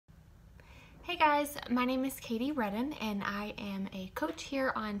Hey guys, my name is Katie Redden and I am a coach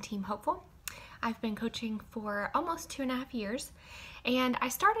here on Team Hopeful. I've been coaching for almost 2.5 years, and I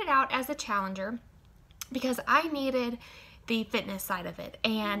started out as a challenger because I needed the fitness side of it,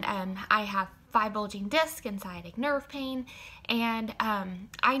 and I have 5 bulging discs and sciatic nerve pain, and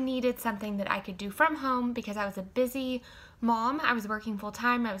I needed something that I could do from home because I was a busy mom. I was working full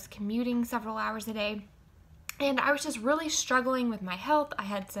time, I was commuting several hours a day, and I was just really struggling with my health. I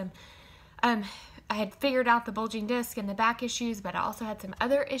had figured out the bulging disc and the back issues, but I also had some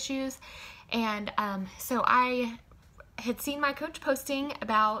other issues. And so I had seen my coach posting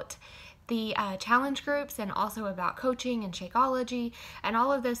about the challenge groups and also about coaching and Shakeology and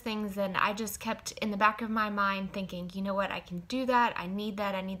all of those things. And I just kept in the back of my mind thinking, you know what, I can do that. I need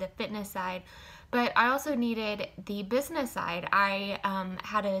the fitness side. But I also needed the business side. I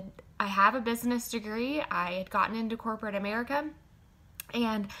have a business degree. I had gotten into corporate America,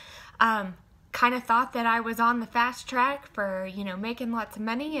 and kind of thought that I was on the fast track for, making lots of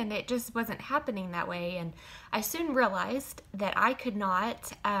money, and it just wasn't happening that way. And I soon realized that I could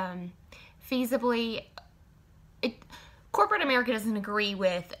not feasibly, corporate America doesn't agree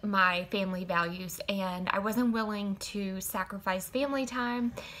with my family values, and I wasn't willing to sacrifice family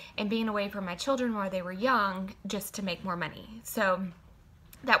time and being away from my children while they were young just to make more money. So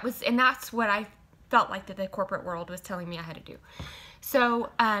that's what I felt like that the corporate world was telling me I had to do. So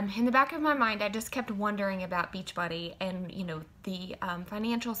in the back of my mind, I just kept wondering about Beachbody and, the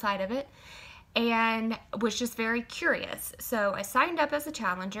financial side of it, and was just very curious. So I signed up as a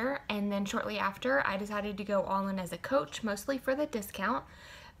challenger, and then shortly after, I decided to go all in as a coach, mostly for the discount,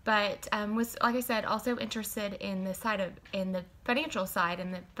 but was, like I said, also interested in the financial side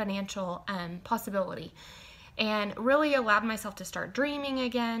and the financial possibility, and really allowed myself to start dreaming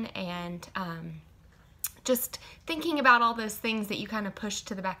again, and just thinking about all those things that you kind of push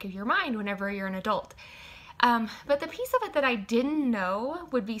to the back of your mind whenever you're an adult. But the piece of it that I didn't know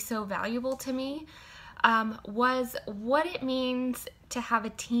would be so valuable to me was what it means to have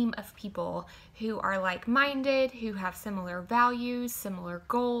a team of people who are like-minded, who have similar values, similar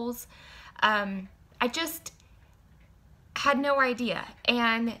goals. I just had no idea.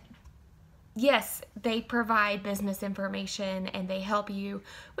 And yes, they provide business information and they help you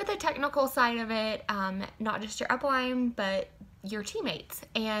with the technical side of it, not just your upline, but your teammates.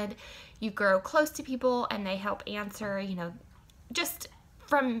 And you grow close to people and they help answer, just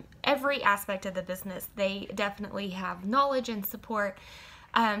from every aspect of the business. They definitely have knowledge and support,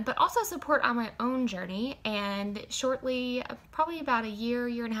 but also support on my own journey. And shortly, probably about a year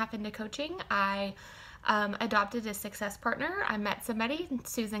and a half into coaching, I adopted a success partner. I met somebody,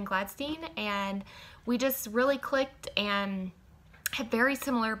 Susan Gladstein, and we just really clicked and had very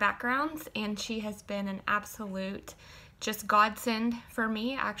similar backgrounds, and she has been an absolute just godsend for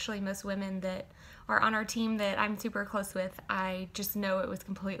me. Actually, most women that are on our team that I'm super close with, I just know it was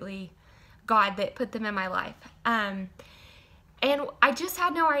completely God that put them in my life. And I just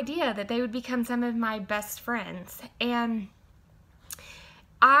had no idea that they would become some of my best friends. And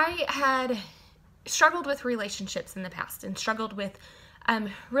I had struggled with relationships in the past and struggled with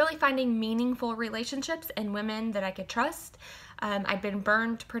really finding meaningful relationships and women that I could trust. I'd been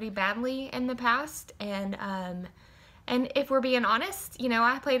burned pretty badly in the past, and if we're being honest,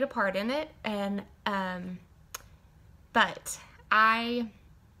 I played a part in it, and but I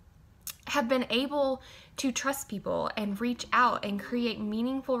have been able to trust people and reach out and create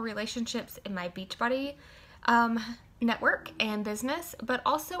meaningful relationships in my Beachbody network and business, but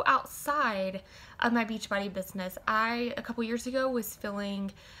also outside of my Beachbody business. A couple years ago, was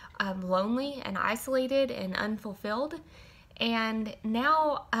feeling lonely and isolated and unfulfilled, and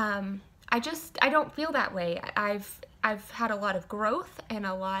now I don't feel that way. I've had a lot of growth and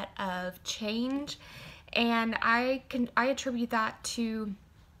a lot of change, and I attribute that to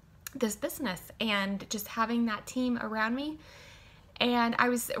this business and just having that team around me. And I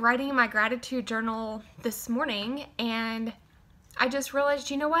was writing in my gratitude journal this morning, and I just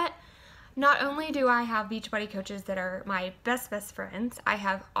realized, you know what? Not only do I have Beachbody coaches that are my best friends, I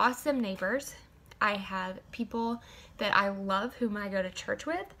have awesome neighbors, I have people that I love whom I go to church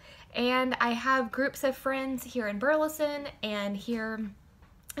with, and I have groups of friends here in Burleson and here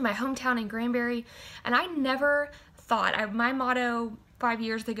in my hometown in Granbury. And I never thought, my motto 5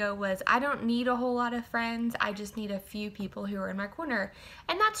 years ago was, I don't need a whole lot of friends, I just need a few people who are in my corner.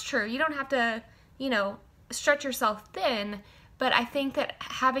 And that's true. You don't have to, stretch yourself thin, but I think that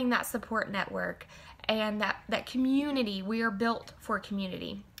having that support network and that community, we are built for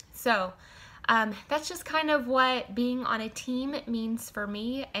community. So that's just kind of what being on a team means for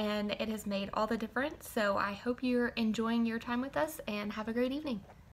me, and it has made all the difference. So I hope you're enjoying your time with us, and have a great evening.